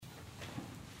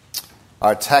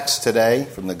Our text today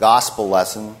from the gospel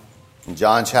lesson in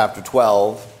John chapter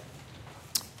 12,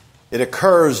 it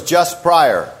occurs just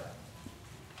prior.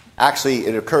 Actually,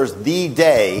 it occurs the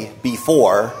day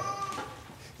before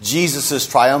Jesus'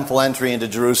 triumphal entry into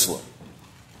Jerusalem.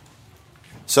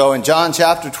 So in John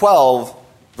chapter 12,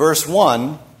 verse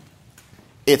 1,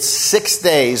 it's 6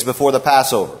 days before the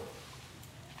Passover.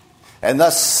 And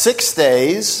thus 6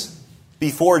 days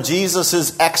before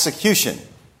Jesus' execution.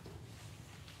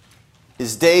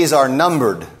 His days are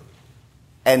numbered,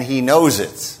 and he knows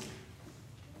it.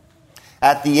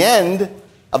 At the end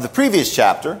of the previous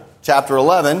chapter, chapter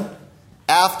 11,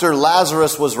 after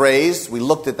Lazarus was raised, we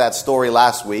looked at that story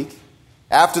last week,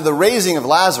 after the raising of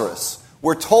Lazarus,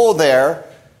 we're told there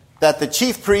that the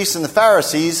chief priests and the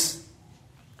Pharisees,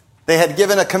 they had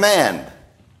given a command,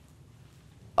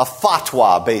 a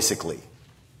fatwa basically.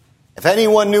 If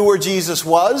anyone knew where Jesus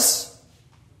was,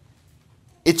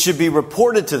 it should be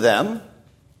reported to them,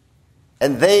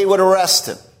 and they would arrest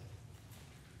him.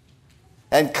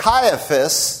 And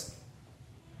Caiaphas,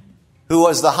 who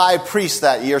was the high priest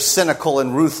that year, cynical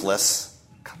and ruthless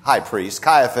high priest,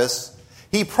 Caiaphas,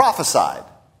 he prophesied.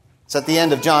 It's at the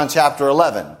end of John chapter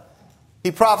 11.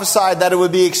 He prophesied that it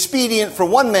would be expedient for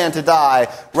one man to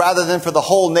die rather than for the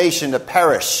whole nation to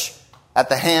perish at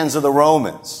the hands of the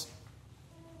Romans.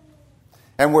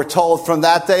 And we're told from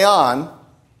that day on,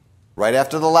 right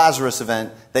after the Lazarus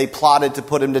event, they plotted to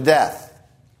put him to death.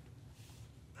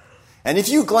 And if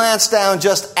you glance down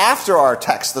just after our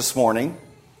text this morning,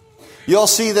 you'll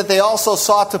see that they also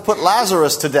sought to put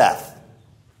Lazarus to death.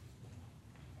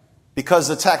 Because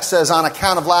the text says, on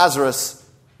account of Lazarus,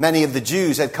 many of the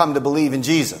Jews had come to believe in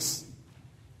Jesus.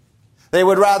 They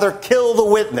would rather kill the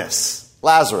witness,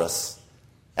 Lazarus,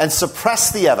 and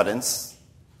suppress the evidence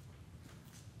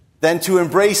than to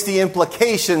embrace the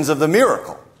implications of the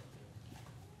miracle.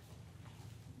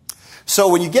 So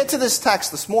when you get to this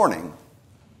text this morning,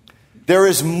 there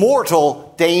is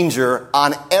mortal danger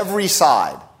on every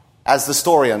side as the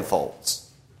story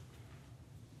unfolds.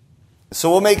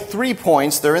 So we'll make 3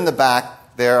 points. They're in the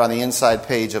back there on the inside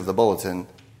page of the bulletin.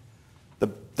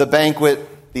 The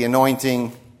banquet, the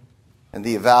anointing, and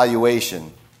the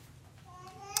evaluation.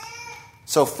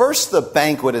 So first the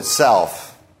banquet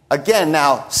itself. Again,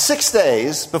 now 6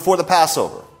 days before the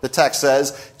Passover. The text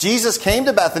says, Jesus came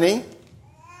to Bethany,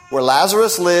 where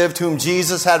Lazarus lived, whom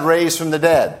Jesus had raised from the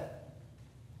dead.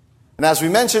 And as we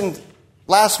mentioned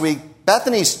last week,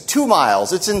 Bethany's 2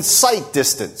 miles. It's in sight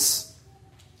distance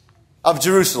of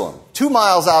Jerusalem. 2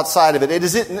 miles outside of it.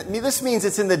 This means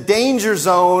it's in the danger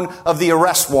zone of the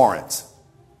arrest warrant.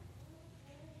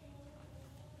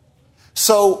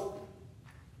 So,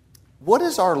 what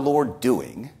is our Lord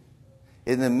doing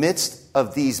in the midst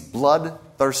of these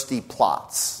bloodthirsty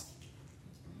plots?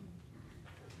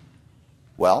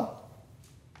 Well,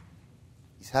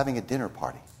 he's having a dinner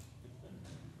party.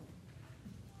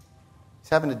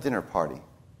 Having a dinner party.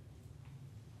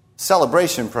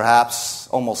 Celebration, perhaps,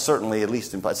 almost certainly, at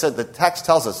least it said the text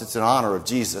tells us it's in honor of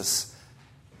Jesus,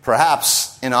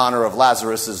 perhaps in honor of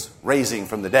Lazarus' raising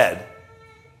from the dead.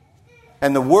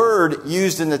 And the word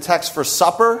used in the text for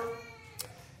supper,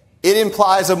 it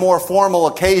implies a more formal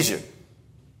occasion.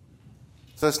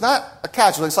 So it's not a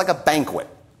casual, it's like a banquet.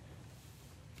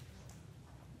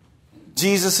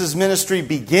 Jesus' ministry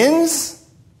begins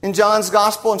in John's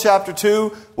Gospel in chapter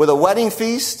 2 with a wedding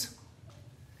feast.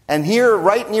 And here,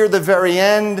 right near the very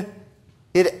end,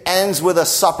 it ends with a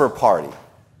supper party.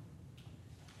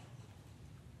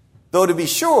 Though to be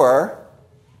sure,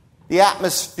 the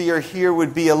atmosphere here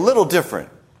would be a little different.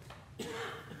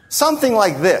 Something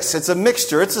like this. It's a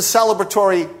mixture. It's a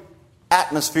celebratory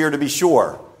atmosphere to be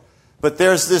sure. But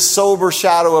there's this sober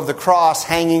shadow of the cross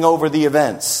hanging over the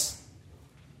events.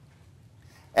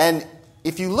 And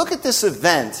if you look at this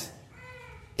event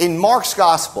in Mark's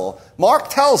Gospel, Mark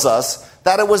tells us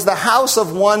that it was the house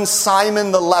of one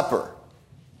Simon the leper.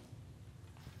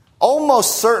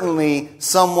 Almost certainly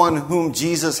someone whom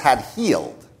Jesus had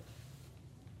healed.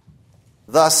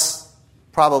 Thus,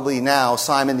 probably now,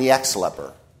 Simon the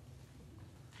ex-leper.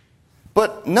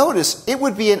 But notice, it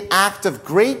would be an act of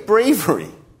great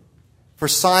bravery for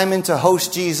Simon to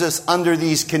host Jesus under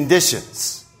these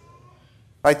conditions.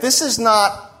 Right? This is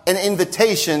not an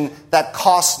invitation that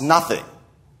costs nothing.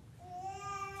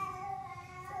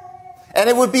 And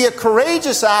it would be a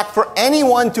courageous act for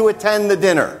anyone to attend the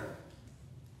dinner.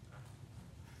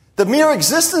 The mere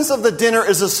existence of the dinner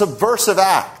is a subversive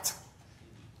act.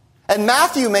 And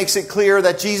Matthew makes it clear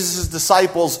that Jesus'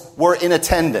 disciples were in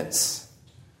attendance.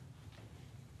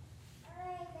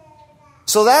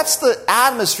 So that's the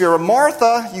atmosphere.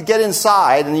 Martha, you get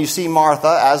inside and you see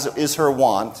Martha, as is her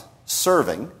wont,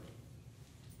 serving.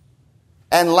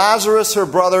 And Lazarus, her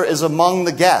brother, is among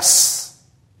the guests.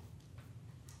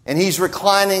 And he's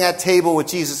reclining at table with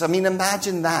Jesus. I mean,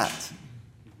 imagine that.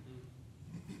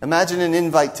 Imagine an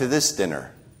invite to this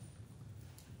dinner.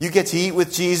 You get to eat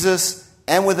with Jesus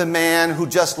and with a man who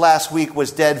just last week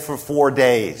was dead for 4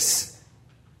 days.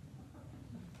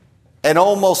 And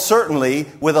almost certainly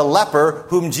with a leper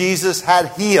whom Jesus had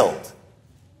healed.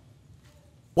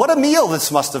 What a meal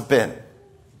this must have been.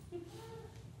 You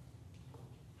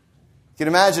can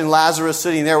imagine Lazarus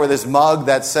sitting there with his mug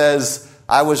that says,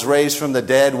 "I was raised from the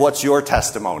dead. What's your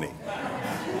testimony?"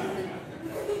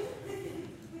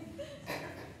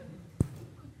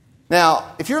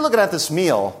 Now, if you're looking at this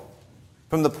meal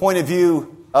from the point of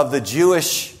view of the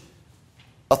Jewish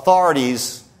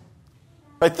authorities,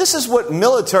 right, this is what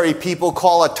military people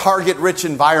call a target-rich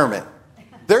environment.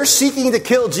 They're seeking to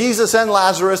kill Jesus and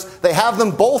Lazarus. They have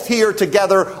them both here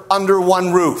together under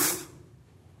one roof.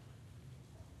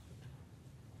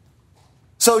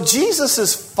 So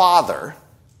Jesus' father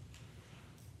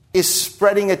is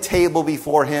spreading a table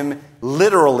before him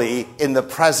literally in the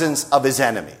presence of his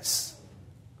enemies.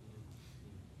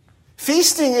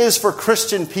 Feasting is for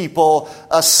Christian people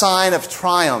a sign of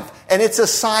triumph, and it's a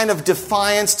sign of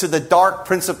defiance to the dark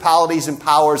principalities and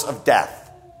powers of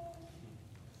death.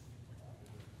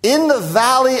 In the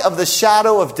valley of the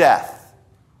shadow of death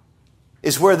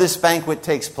is where this banquet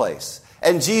takes place.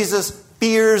 And Jesus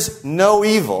fears no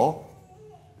evil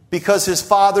because his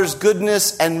Father's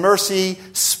goodness and mercy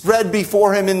spread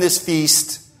before him in this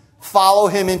feast, follow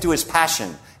him into his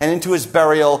passion and into his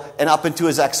burial and up into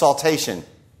his exaltation.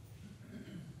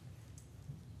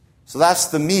 So that's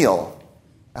the meal.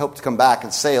 I hope to come back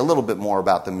and say a little bit more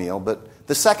about the meal. But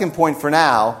the second point for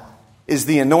now is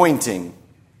the anointing.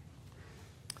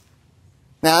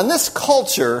 Now, in this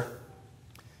culture,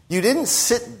 you didn't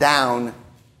sit down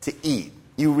to eat.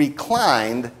 You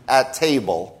reclined at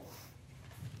table.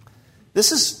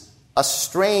 This is a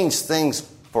strange thing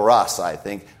for us, I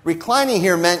think. Reclining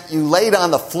here meant you laid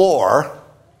on the floor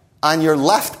on your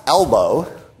left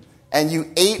elbow and you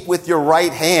ate with your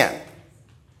right hand.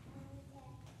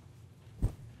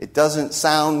 It doesn't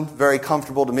sound very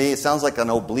comfortable to me. It sounds like an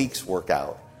obliques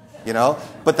workout,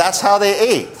 But that's how they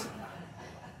ate.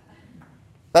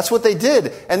 That's what they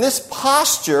did. And this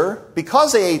posture,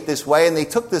 because they ate this way and they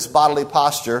took this bodily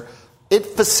posture,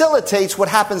 it facilitates what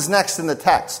happens next in the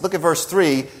text. Look at verse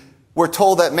 3. We're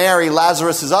told that Mary,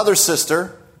 Lazarus' other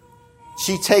sister,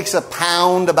 she takes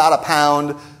about a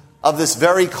pound of this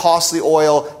very costly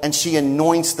oil and she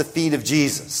anoints the feet of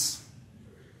Jesus.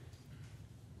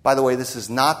 By the way, this is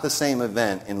not the same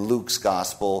event in Luke's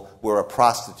gospel where a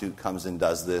prostitute comes and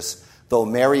does this, though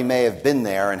Mary may have been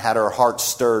there and had her heart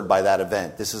stirred by that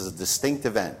event. This is a distinct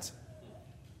event.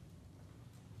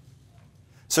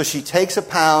 So she takes a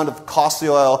pound of costly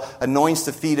oil, anoints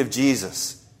the feet of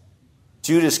Jesus.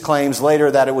 Judas claims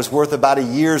later that it was worth about a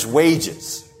year's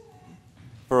wages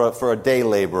for a day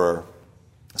laborer.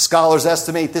 Scholars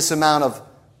estimate this amount of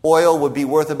oil would be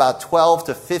worth about $12,000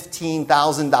 to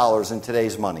 $15,000 in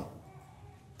today's money.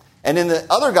 And in the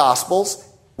other Gospels,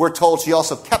 we're told she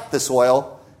also kept this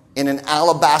oil in an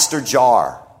alabaster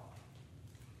jar.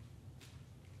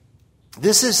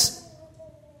 This is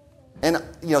an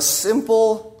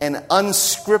simple and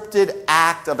unscripted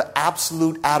act of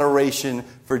absolute adoration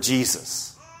for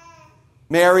Jesus.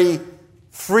 Mary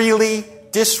freely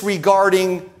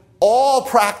disregarding all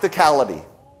practicality,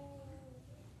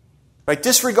 right?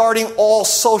 Disregarding all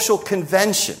social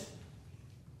convention,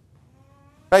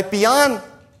 right? Beyond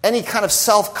any kind of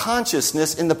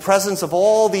self-consciousness in the presence of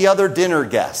all the other dinner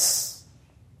guests.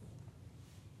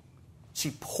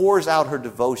 She pours out her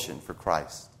devotion for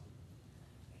Christ.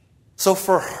 So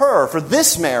for her, for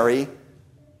this Mary,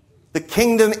 the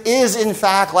kingdom is in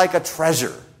fact like a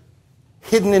treasure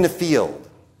hidden in a field,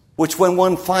 which when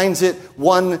one finds it,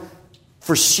 one,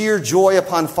 for sheer joy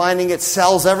upon finding it,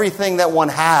 sells everything that one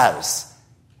has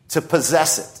to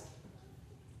possess it.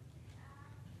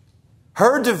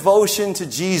 Her devotion to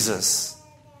Jesus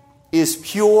is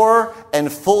pure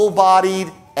and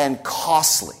full-bodied and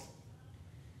costly.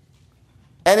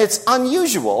 And it's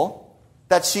unusual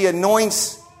that she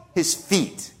anoints his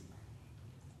feet.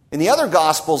 In the other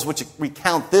Gospels, which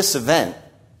recount this event,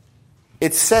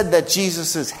 it's said that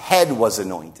Jesus' head was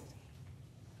anointed.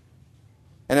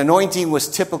 An anointing was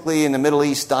typically in the Middle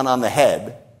East done on the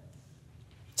head.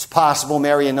 It's possible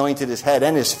Mary anointed his head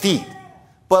and his feet.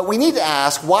 But we need to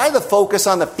ask, why the focus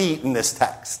on the feet in this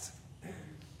text?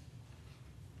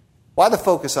 Why the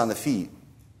focus on the feet?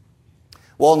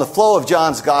 Well, in the flow of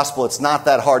John's Gospel, it's not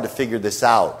that hard to figure this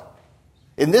out.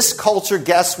 In this culture,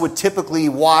 guests would typically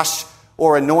wash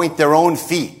or anoint their own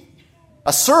feet.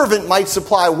 A servant might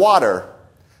supply water,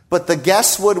 but the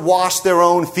guests would wash their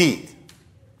own feet.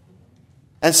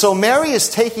 And so Mary is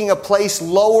taking a place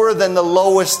lower than the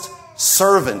lowest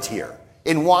servant here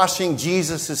in washing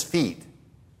Jesus' feet.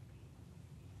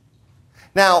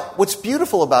 Now, what's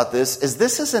beautiful about this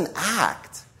is an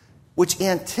act which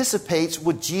anticipates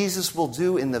what Jesus will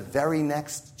do in the very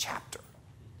next chapter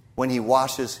when he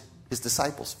washes his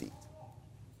disciples' feet.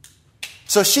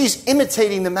 So she's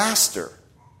imitating the master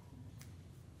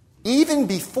even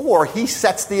before he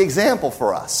sets the example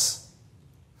for us.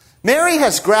 Mary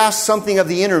has grasped something of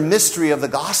the inner mystery of the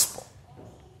gospel.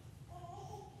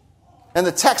 And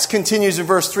the text continues in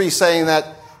verse 3 saying that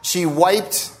she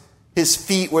wiped his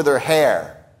feet with her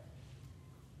hair.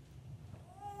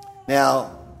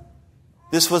 Now,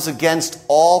 this was against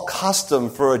all custom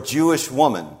for a Jewish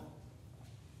woman.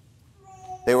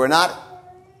 They were not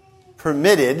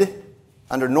permitted,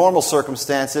 under normal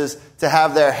circumstances, to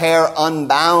have their hair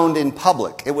unbound in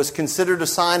public. It was considered a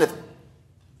sign of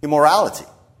immorality.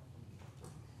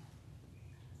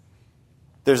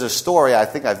 There's a story, I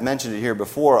think I've mentioned it here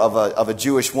before, of a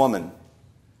Jewish woman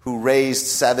who raised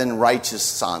 7 righteous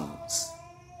sons.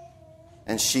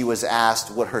 And she was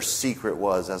asked what her secret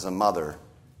was as a mother.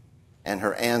 And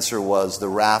her answer was, the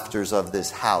rafters of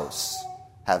this house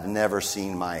have never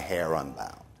seen my hair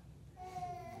unbound.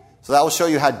 So that will show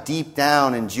you how deep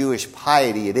down in Jewish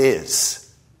piety it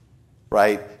is,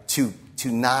 right, to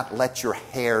not let your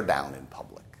hair down in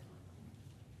public.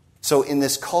 So in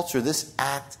this culture, this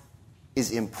act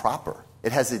is improper.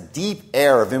 It has a deep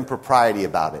air of impropriety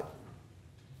about it.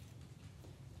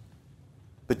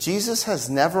 But Jesus has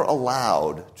never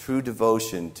allowed true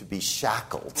devotion to be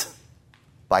shackled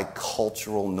by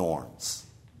cultural norms.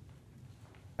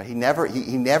 He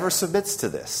never submits to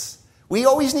this. We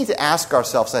always need to ask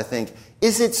ourselves, I think,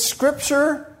 is it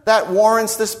Scripture that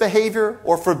warrants this behavior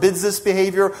or forbids this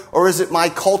behavior, or is it my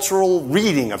cultural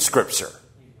reading of Scripture?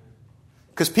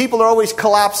 Because people are always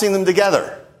collapsing them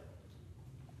together.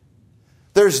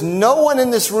 There's no one in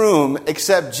this room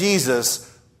except Jesus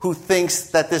who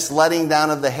thinks that this letting down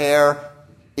of the hair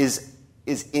is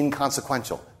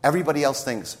inconsequential. Everybody else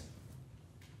thinks,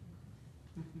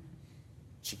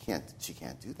 she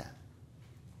can't do that.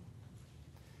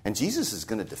 And Jesus is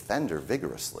going to defend her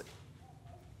vigorously.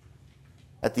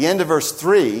 At the end of verse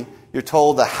 3, you're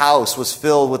told the house was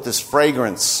filled with this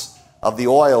fragrance of the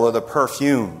oil or the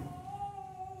perfume.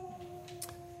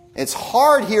 It's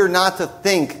hard here not to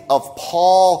think of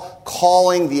Paul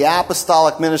calling the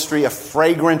apostolic ministry a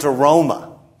fragrant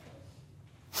aroma.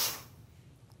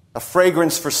 A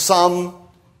fragrance for some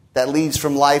that leads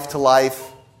from life to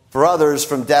life, for others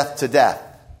from death to death.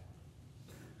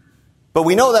 But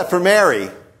we know that for Mary,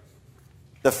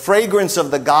 the fragrance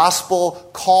of the gospel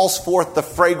calls forth the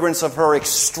fragrance of her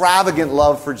extravagant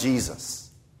love for Jesus.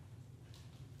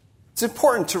 It's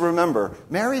important to remember,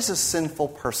 Mary's a sinful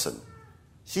person.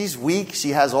 She's weak. She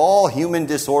has all human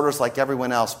disorders like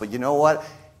everyone else. But you know what?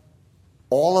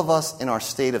 All of us in our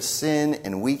state of sin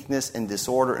and weakness and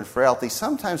disorder and frailty,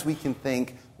 sometimes we can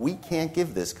think we can't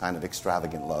give this kind of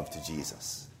extravagant love to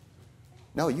Jesus.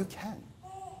 No, you can.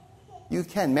 You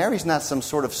can. Mary's not some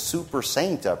sort of super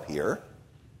saint up here.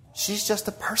 She's just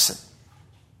a person.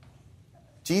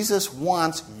 Jesus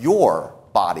wants your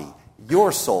body,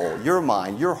 your soul, your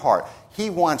mind, your heart. He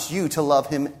wants you to love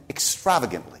him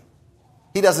extravagantly.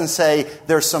 He doesn't say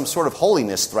there's some sort of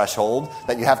holiness threshold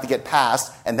that you have to get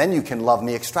past and then you can love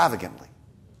me extravagantly.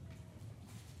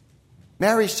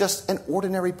 Mary's just an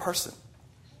ordinary person.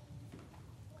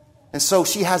 And so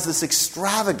she has this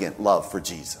extravagant love for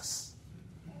Jesus.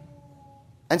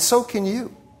 And so can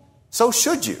you. So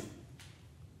should you.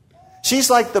 She's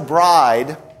like the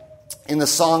bride in the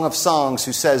Song of Songs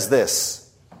who says this,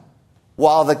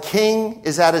 while the king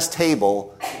is at his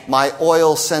table, my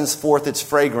oil sends forth its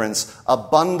fragrance. A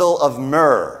bundle of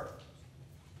myrrh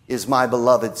is my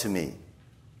beloved to me.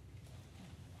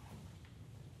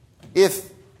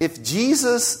 If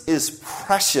Jesus is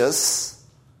precious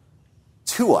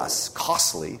to us,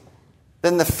 costly,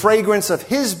 then the fragrance of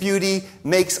his beauty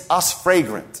makes us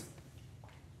fragrant.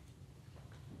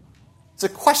 It's a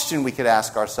question we could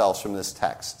ask ourselves from this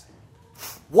text.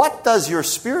 What does your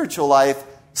spiritual life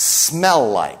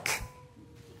smell like?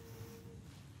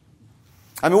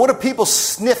 I mean, what are people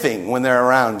sniffing when they're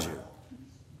around you?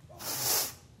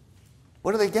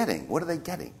 What are they getting? What are they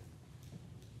getting?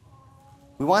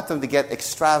 We want them to get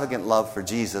extravagant love for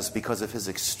Jesus because of his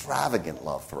extravagant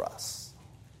love for us.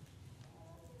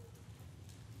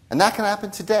 And that can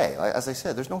happen today. As I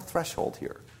said, there's no threshold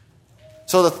here.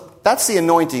 So that's the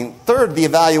anointing. Third, the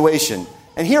evaluation.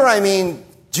 And here I mean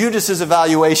Judas's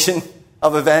evaluation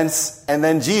of events and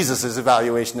then Jesus'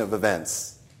 evaluation of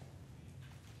events.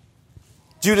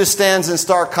 Judas stands in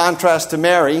stark contrast to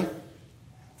Mary.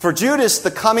 For Judas,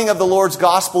 the coming of the Lord's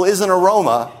gospel is an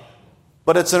aroma,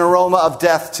 but it's an aroma of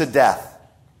death to death.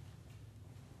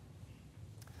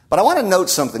 But I want to note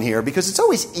something here, because it's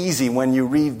always easy when you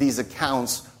read these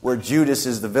accounts where Judas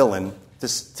is the villain to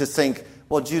think,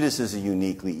 well, Judas is a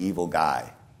uniquely evil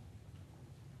guy.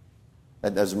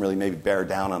 That doesn't really maybe bear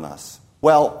down on us.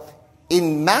 Well,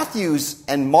 in Matthew's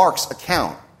and Mark's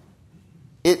account,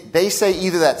 they say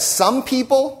either that some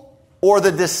people or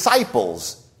the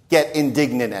disciples get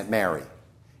indignant at Mary.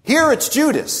 Here it's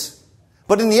Judas.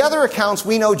 But in the other accounts,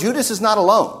 we know Judas is not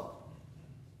alone.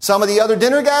 Some of the other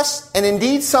dinner guests, and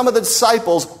indeed some of the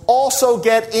disciples, also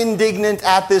get indignant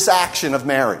at this action of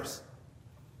Mary's.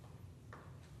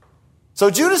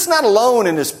 So Judas is not alone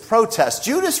in his protest.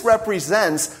 Judas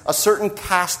represents a certain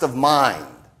cast of mind,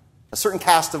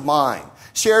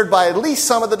 shared by at least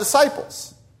some of the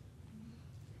disciples.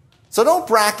 So don't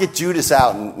bracket Judas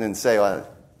out and say, well,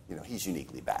 he's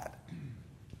uniquely bad.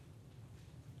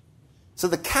 So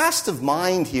the cast of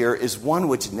mind here is one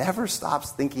which never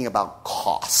stops thinking about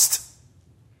cost.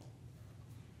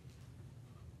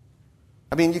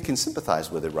 I mean, you can sympathize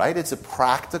with it, right? It's a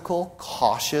practical,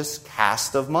 cautious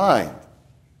cast of mind.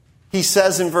 He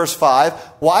says in verse 5,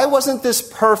 why wasn't this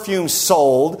perfume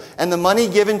sold and the money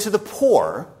given to the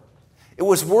poor? It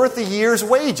was worth a year's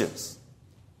wages.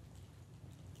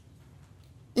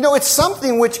 It's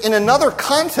something which in another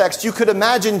context you could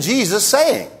imagine Jesus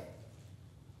saying.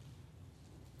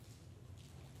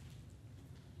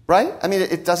 Right? I mean,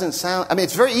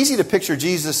 it's very easy to picture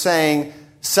Jesus saying,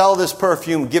 sell this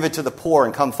perfume, give it to the poor,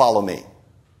 and come follow me.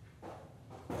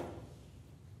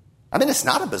 I mean, it's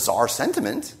not a bizarre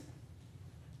sentiment.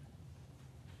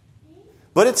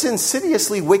 But it's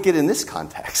insidiously wicked in this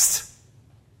context.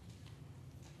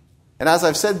 And as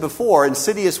I've said before,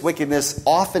 insidious wickedness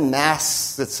often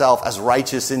masks itself as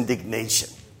righteous indignation.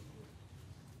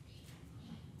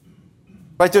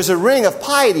 Right? There's a ring of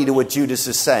piety to what Judas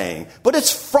is saying, but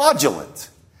it's fraudulent.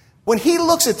 When he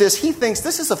looks at this, he thinks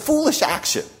this is a foolish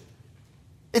action.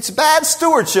 It's bad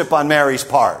stewardship on Mary's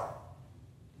part.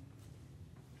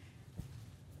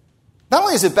 Not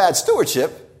only is it bad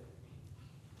stewardship,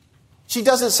 she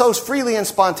does it so freely and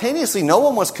spontaneously, no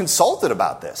one was consulted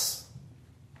about this.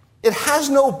 It has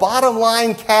no bottom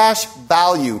line cash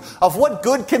value of what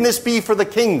good can this be for the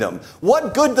kingdom?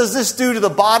 What good does this do to the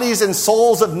bodies and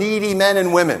souls of needy men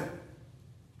and women?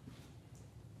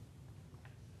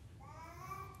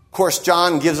 Of course,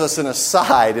 John gives us an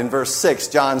aside in verse 6.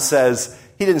 John says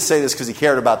he didn't say this because he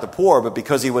cared about the poor, but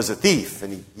because he was a thief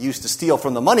and he used to steal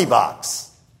from the money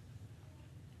box.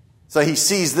 So he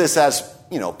sees this as,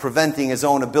 preventing his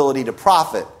own ability to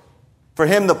profit. For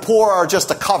him, the poor are just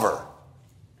a cover.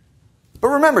 But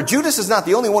remember, Judas is not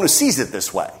the only one who sees it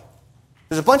this way.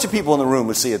 There's a bunch of people in the room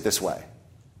who see it this way.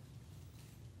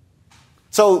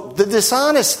 So the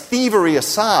dishonest thievery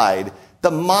aside, the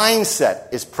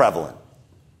mindset is prevalent.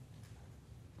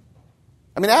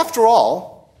 I mean, after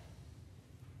all,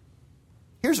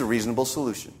 here's a reasonable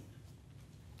solution.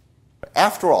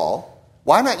 After all,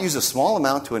 why not use a small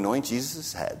amount to anoint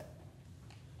Jesus' head,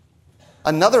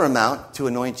 another amount to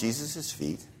anoint Jesus'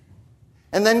 feet,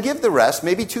 and then give the rest,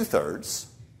 maybe 2/3,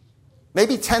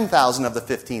 maybe $10,000 of the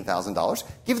 $15,000,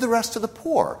 give the rest to the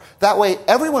poor. That way,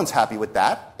 everyone's happy with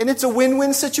that, and it's a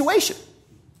win-win situation.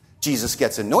 Jesus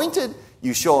gets anointed,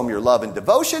 you show him your love and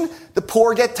devotion, the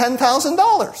poor get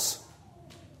 $10,000.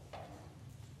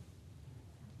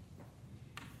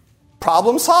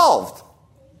 Problem solved.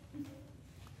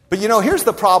 But here's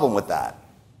the problem with that.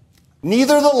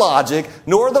 Neither the logic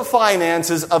nor the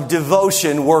finances of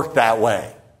devotion work that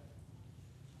way.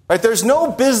 Right? There's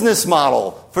no business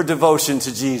model for devotion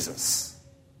to Jesus.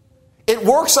 It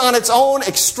works on its own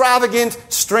extravagant,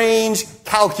 strange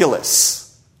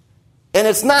calculus. And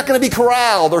it's not going to be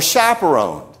corralled or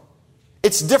chaperoned.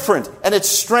 It's different and it's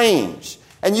strange.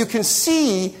 And you can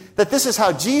see that this is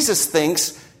how Jesus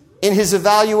thinks in his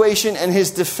evaluation and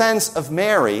his defense of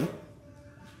Mary,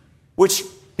 which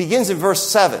begins in verse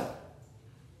 7.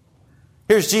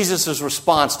 Here's Jesus'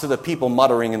 response to the people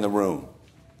muttering in the room.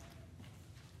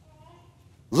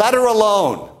 Let her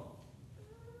alone.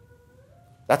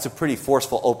 That's a pretty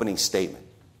forceful opening statement.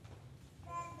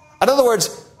 In other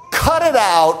words, cut it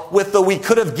out with the we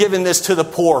could have given this to the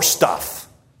poor stuff.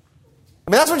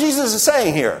 I mean, that's what Jesus is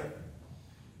saying here.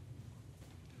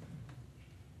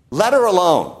 Let her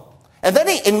alone. And then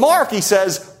in Mark, he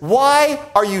says, why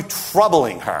are you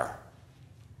troubling her?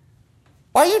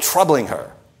 Why are you troubling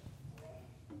her?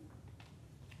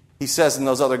 He says in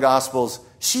those other Gospels,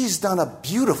 she's done a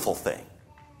beautiful thing.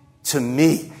 to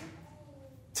me.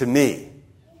 To me.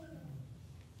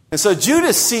 And so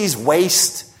Judas sees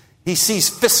waste. He sees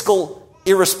fiscal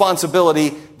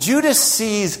irresponsibility. Judas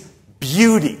sees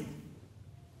beauty.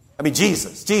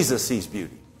 Jesus sees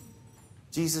beauty.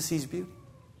 Jesus sees beauty.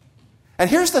 And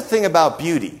here's the thing about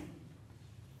beauty.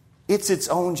 It's its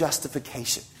own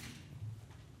justification.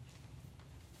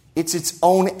 It's its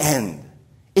own end.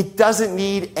 It doesn't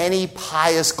need any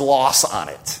pious gloss on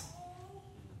it.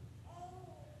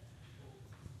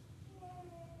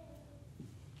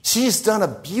 She's done a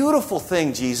beautiful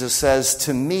thing, Jesus says,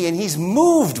 to me, and he's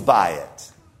moved by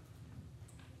it.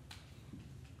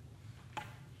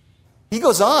 He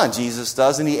goes on, Jesus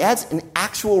does, and he adds an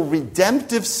actual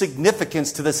redemptive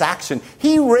significance to this action.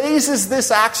 He raises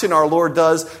this action, our Lord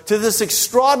does, to this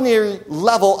extraordinary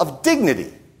level of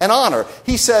dignity and honor.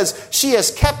 He says, she has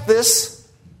kept this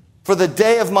for the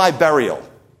day of my burial.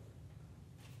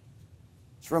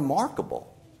 It's remarkable.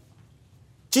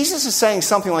 Jesus is saying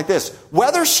something like this: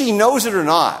 whether she knows it or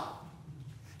not,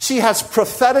 she has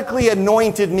prophetically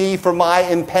anointed me for my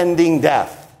impending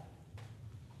death.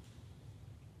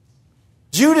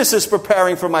 Judas is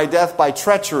preparing for my death by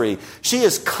treachery. She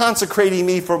is consecrating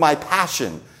me for my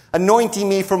passion, anointing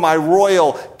me for my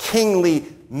royal, kingly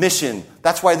mission.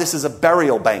 That's why this is a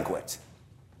burial banquet.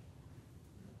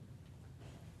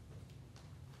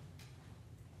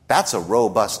 That's a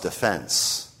robust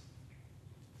defense,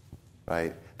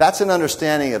 right? That's an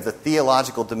understanding of the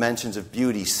theological dimensions of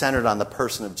beauty centered on the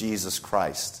person of Jesus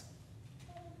Christ,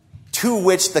 to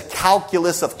which the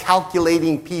calculus of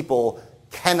calculating people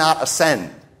cannot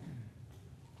ascend.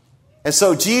 And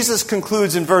so Jesus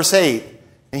concludes in verse 8,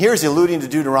 and here's alluding to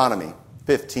Deuteronomy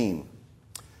 15.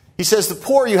 He says, the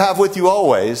poor you have with you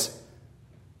always,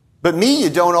 but me you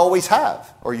don't always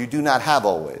have, or you do not have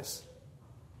always.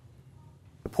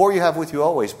 The poor you have with you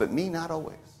always, but me not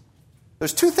always.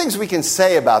 There's two things we can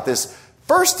say about this.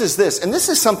 First is this, and this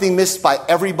is something missed by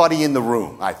everybody in the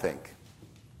room, I think.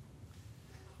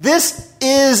 This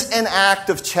is an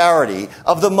act of charity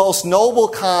of the most noble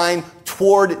kind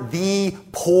toward the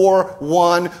poor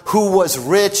one who was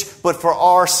rich, but for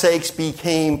our sakes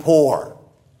became poor.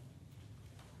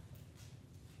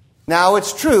 Now,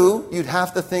 it's true, you'd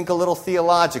have to think a little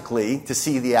theologically to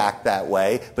see the act that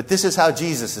way, but this is how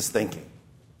Jesus is thinking.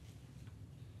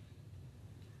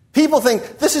 People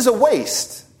think this is a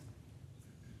waste.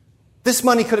 This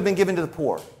money could have been given to the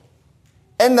poor.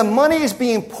 And the money is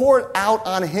being poured out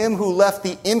on him who left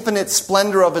the infinite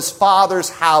splendor of his Father's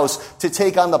house to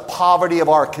take on the poverty of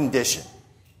our condition.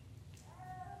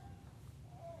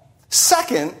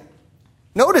 Second,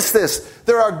 notice this.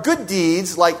 There are good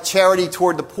deeds like charity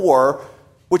toward the poor,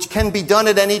 which can be done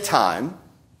at any time.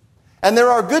 And there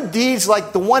are good deeds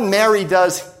like the one Mary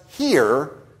does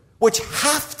here, which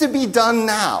have to be done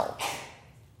now.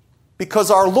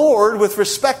 Because our Lord, with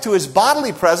respect to his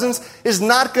bodily presence, is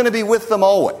not going to be with them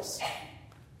always.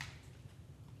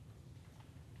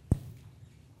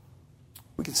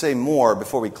 We can say more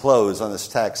before we close on this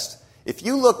text. If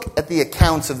you look at the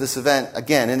accounts of this event,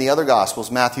 again, in the other Gospels,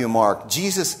 Matthew and Mark,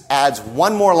 Jesus adds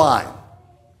one more line.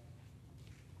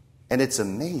 And it's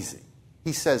amazing.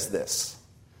 He says this: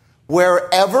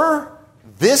 wherever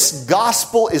this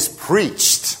gospel is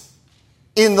preached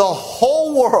in the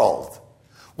whole world,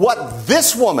 what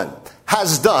this woman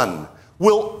has done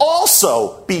will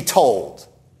also be told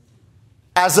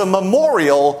as a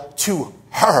memorial to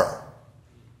her.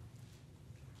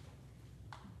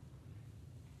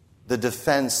 The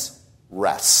defense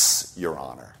rests, Your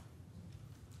Honor.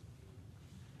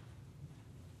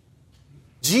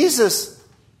 Jesus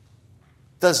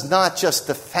does not just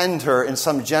defend her in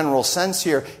some general sense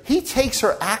here. He takes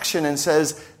her action and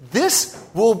says, this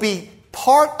will be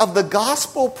part of the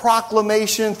gospel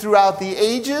proclamation throughout the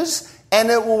ages, and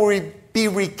it will be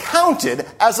recounted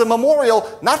as a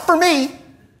memorial, not for me,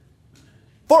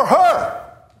 for her.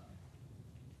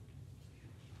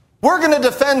 We're going to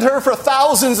defend her for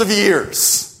thousands of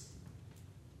years.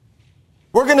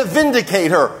 We're going to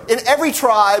vindicate her in every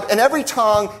tribe, in every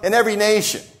tongue, in every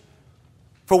nation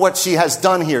for what she has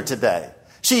done here today.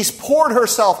 She's poured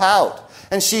herself out.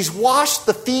 And she's washed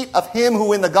the feet of him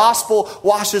who in the gospel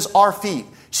washes our feet.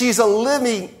 She's a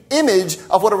living image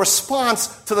of what a response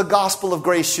to the gospel of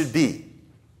grace should be.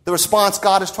 The response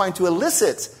God is trying to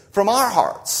elicit from our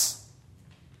hearts.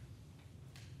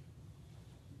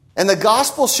 And the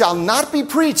gospel shall not be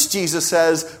preached, Jesus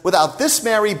says, without this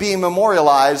Mary being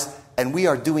memorialized. And we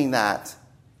are doing that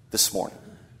this morning.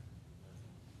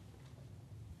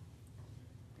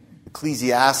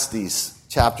 Ecclesiastes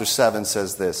chapter 7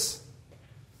 says this: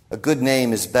 a good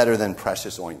name is better than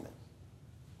precious ointment.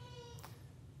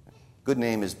 Good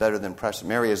name is better than precious.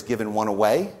 Mary has given one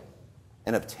away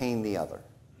and obtained the other.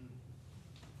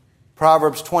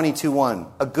 Proverbs 22:1,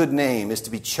 a good name is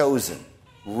to be chosen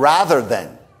rather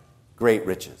than great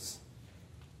riches.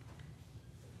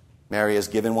 Mary has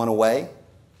given one away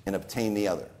and obtained the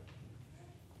other.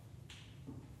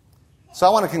 So I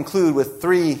want to conclude with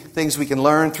 3 things we can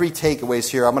learn, 3 takeaways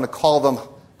here. I'm going to call them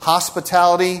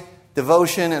hospitality,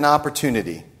 devotion, and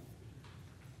opportunity.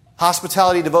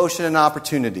 Hospitality, devotion, and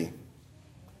opportunity.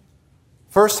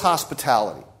 First,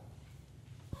 hospitality.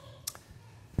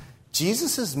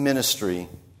 Jesus' ministry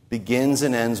begins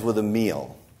and ends with a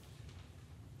meal.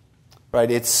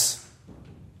 Right? It's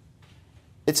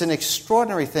an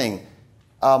extraordinary thing.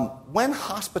 When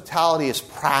hospitality is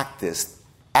practiced,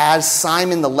 as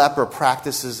Simon the leper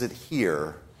practices it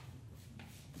here,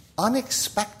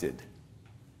 unexpected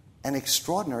and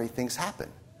extraordinary things happen,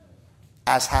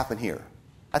 as happen here.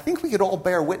 I think we could all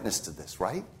bear witness to this,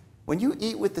 right? When you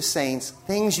eat with the saints,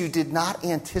 things you did not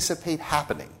anticipate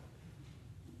happening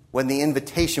when the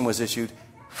invitation was issued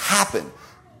happen.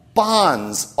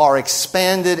 Bonds are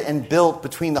expanded and built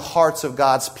between the hearts of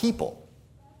God's people,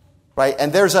 right?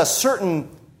 And there's a certain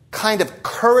kind of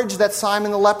courage that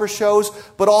Simon the leper shows,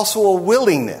 but also a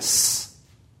willingness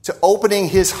to opening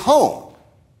his home.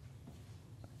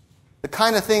 The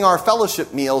kind of thing our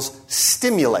fellowship meals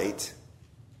stimulate.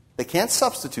 They can't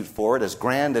substitute for it, as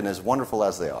grand and as wonderful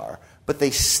as they are, but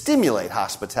they stimulate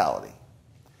hospitality.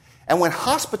 And when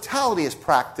hospitality is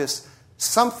practiced,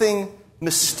 something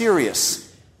mysterious,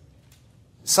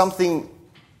 something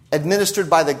administered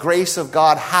by the grace of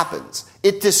God happens.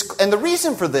 And the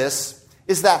reason for this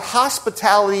is that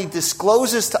hospitality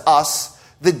discloses to us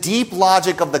the deep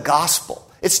logic of the gospel.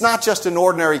 It's not just an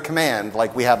ordinary command,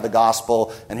 like we have the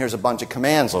gospel and here's a bunch of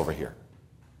commands over here.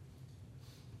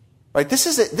 Right? This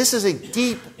is a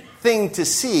deep thing to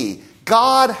see.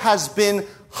 God has been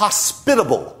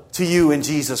hospitable to you in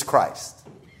Jesus Christ.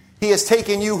 He has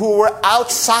taken you who were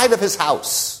outside of his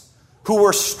house, who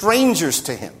were strangers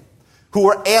to him, who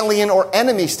were alien or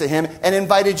enemies to him, and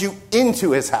invited you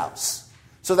into his house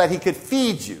so that he could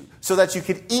feed you, so that you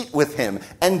could eat with him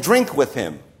and drink with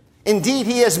him. Indeed,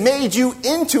 he has made you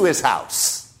into his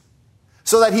house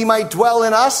so that he might dwell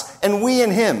in us and we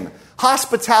in him.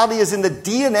 Hospitality is in the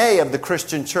DNA of the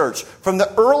Christian church from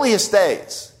the earliest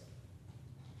days.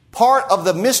 Part of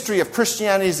the mystery of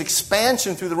Christianity's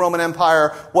expansion through the Roman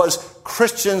Empire was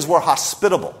Christians were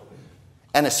hospitable,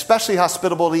 and especially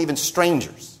hospitable to even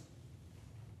strangers.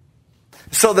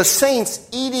 So the saints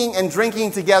eating and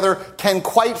drinking together can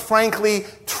quite frankly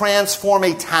transform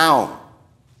a town.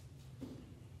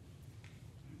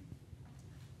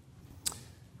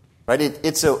 Right?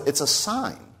 It's a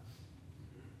sign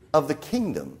of the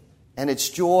kingdom and its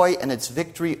joy and its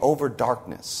victory over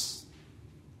darkness.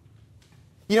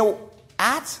 You know,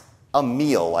 at a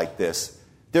meal like this,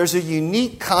 there's a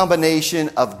unique combination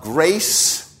of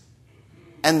grace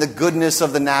and the goodness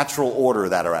of the natural order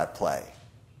that are at play.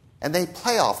 And they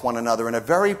play off one another in a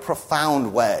very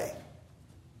profound way.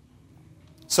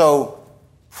 So,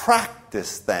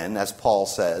 practice then, as Paul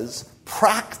says,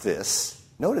 practice,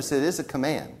 notice it is a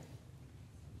command,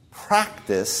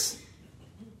 practice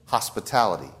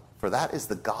hospitality, for that is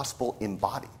the gospel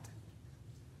embodied.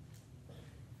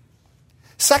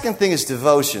 Second thing is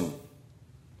devotion.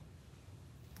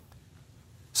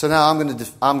 So now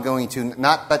I'm going to,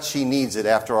 not that she needs it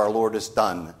after our Lord is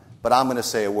done, but I'm going to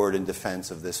say a word in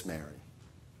defense of this Mary.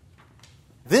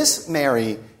 This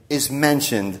Mary is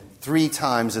mentioned 3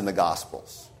 times in the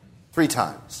Gospels. 3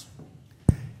 times.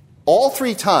 All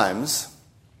three times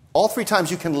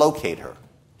you can locate her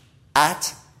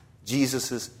at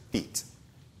Jesus' feet.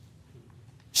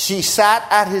 She sat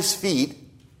at his feet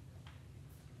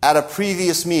at a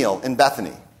previous meal in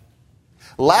Bethany.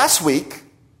 Last week,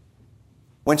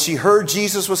 when she heard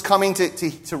Jesus was coming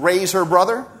to raise her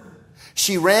brother,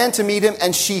 she ran to meet him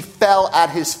and she fell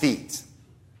at his feet.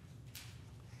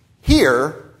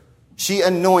 Here, she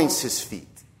anoints his feet.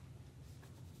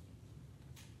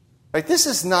 Right? This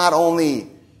is not only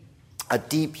a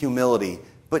deep humility,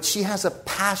 but she has a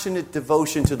passionate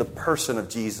devotion to the person of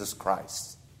Jesus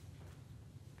Christ.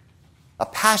 A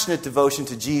passionate devotion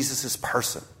to Jesus'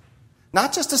 person.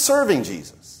 Not just to serving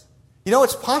Jesus. You know,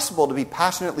 it's possible to be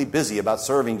passionately busy about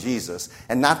serving Jesus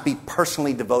and not be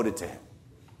personally devoted to him.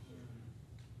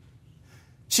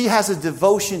 She has a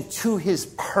devotion to his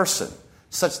person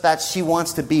such that she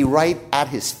wants to be right at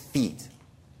his feet,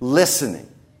 listening,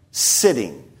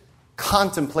 sitting,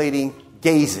 contemplating,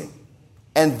 gazing.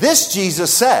 And this,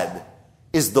 Jesus said,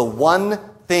 is the one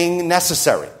thing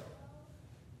necessary.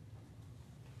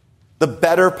 The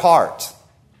better part.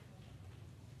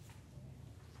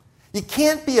 You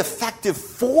can't be effective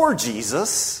for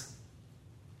Jesus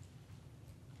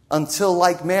until,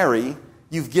 like Mary,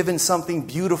 you've given something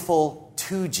beautiful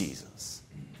to Jesus.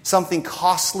 Something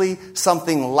costly,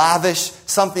 something lavish,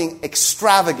 something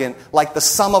extravagant, like the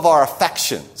sum of our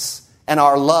affections and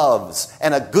our loves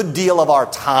and a good deal of our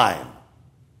time.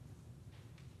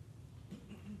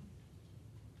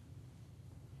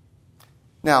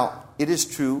 Now, it is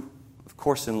true, of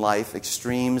course, in life,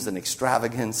 extremes and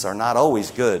extravagance are not always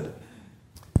good.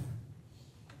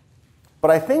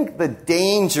 But I think the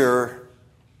danger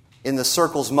in the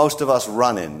circles most of us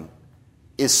run in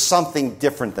is something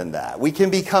different than that. We can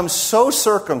become so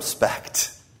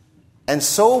circumspect and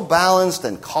so balanced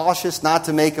and cautious not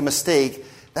to make a mistake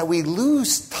that we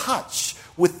lose touch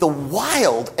with the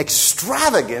wild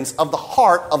extravagance of the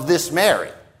heart of this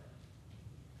Mary.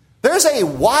 There's a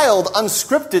wild,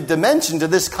 unscripted dimension to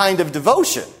this kind of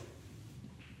devotion.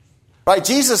 Right?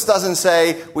 Jesus doesn't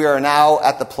say, we are now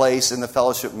at the place in the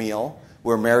fellowship meal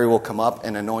where Mary will come up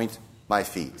and anoint my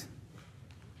feet.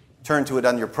 Turn to it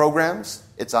on your programs.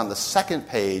 It's on the second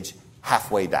page,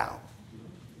 halfway down.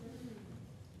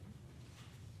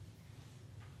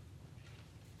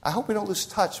 I hope we don't lose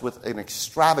touch with an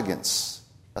extravagance,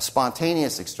 a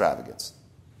spontaneous extravagance.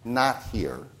 Not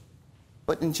here,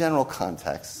 but in general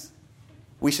context.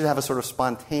 We should have a sort of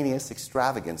spontaneous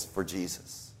extravagance for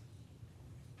Jesus.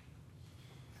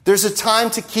 There's a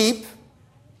time to keep.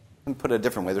 Let me put it a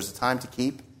different way. There's a time to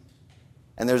keep,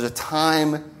 and there's a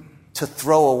time to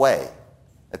throw away,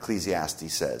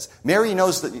 Ecclesiastes says. Mary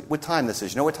knows what time this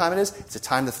is. You know what time it is? It's a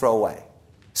time to throw away.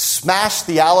 Smash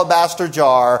the alabaster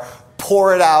jar,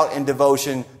 pour it out in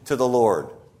devotion to the Lord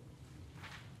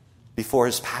before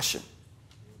his passion.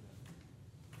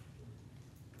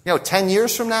 10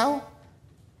 years from now,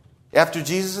 after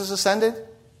Jesus is ascended,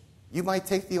 you might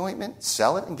take the ointment,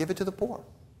 sell it, and give it to the poor.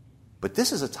 But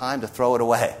this is a time to throw it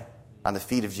away on the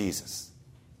feet of Jesus.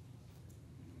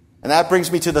 And that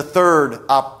brings me to the third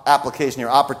application here,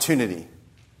 opportunity.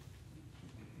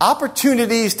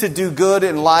 Opportunities to do good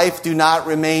in life do not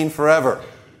remain forever.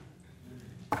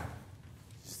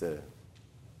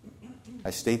 I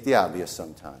state the obvious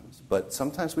sometimes, but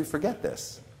sometimes we forget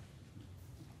this.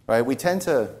 Right? We tend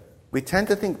to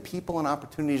think people and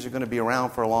opportunities are going to be around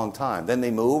for a long time. Then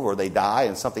they move or they die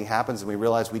and something happens and we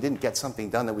realize we didn't get something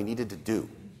done that we needed to do.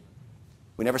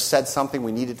 We never said something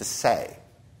we needed to say.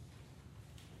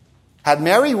 Had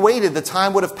Mary waited, the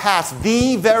time would have passed.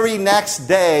 The very next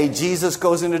day, Jesus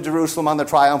goes into Jerusalem on the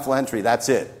triumphal entry. That's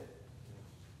it.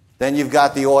 Then you've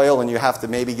got the oil and you have to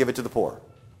maybe give it to the poor.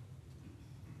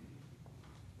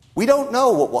 We don't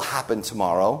know what will happen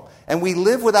tomorrow, and we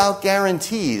live without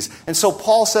guarantees. And so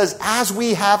Paul says, as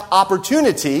we have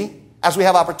opportunity, let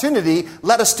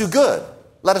us do good.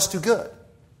 Let us do good.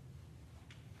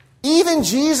 Even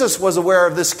Jesus was aware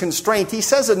of this constraint. He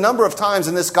says a number of times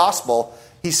in this gospel,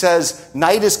 he says,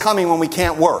 night is coming when we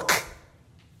can't work.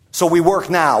 So we work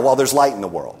now while there's light in the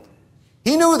world.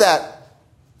 He knew that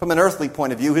from an earthly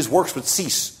point of view, his works would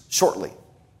cease shortly.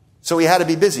 So he had to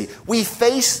be busy. We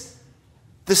face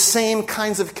the same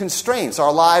kinds of constraints.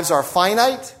 Our lives are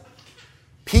finite.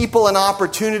 People and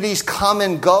opportunities come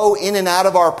and go in and out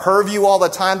of our purview all the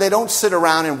time. They don't sit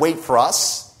around and wait for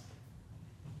us.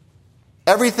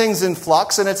 Everything's in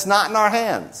flux and it's not in our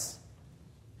hands.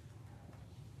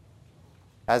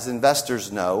 As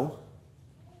investors know,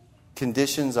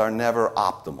 conditions are never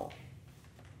optimal.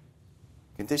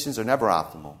 Conditions are never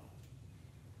optimal.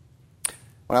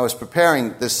 When I was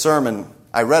preparing this sermon,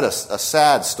 I read a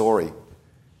sad story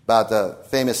about the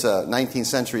famous 19th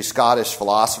century Scottish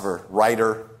philosopher,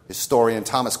 writer, historian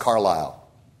Thomas Carlyle.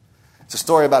 It's a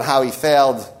story about how he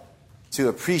failed to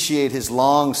appreciate his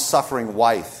long-suffering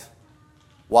wife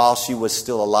while she was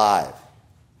still alive.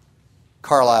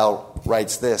 Carlyle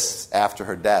writes this after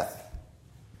her death.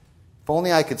 If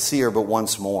only I could see her but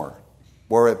once more,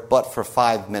 were it but for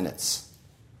 5 minutes,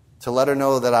 to let her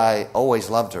know that I always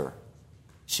loved her.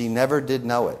 She never did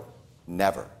know it.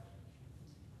 Never.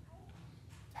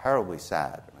 Terribly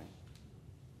sad, right?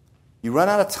 You run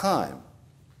out of time.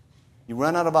 You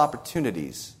run out of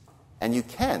opportunities. And you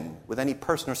can, with any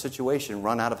person or situation,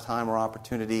 run out of time or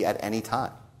opportunity at any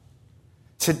time.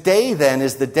 Today, then,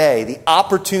 is the day, the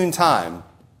opportune time,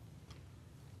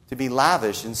 to be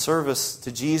lavish in service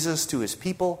to Jesus, to his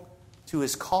people, to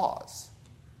his cause.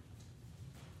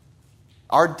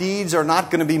 Our deeds are not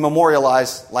going to be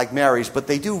memorialized like Mary's, but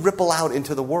they do ripple out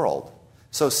into the world.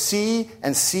 So see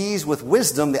and seize with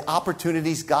wisdom the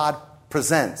opportunities God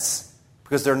presents,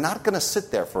 because they're not going to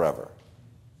sit there forever.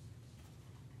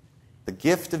 The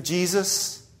gift of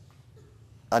Jesus,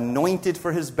 anointed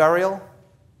for his burial,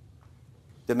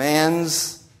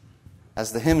 demands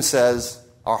As the hymn says,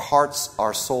 our hearts,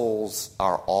 our souls,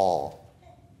 our all.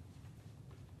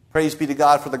 Praise be to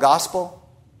God for the gospel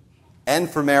and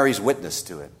for Mary's witness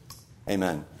to it.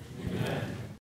 Amen.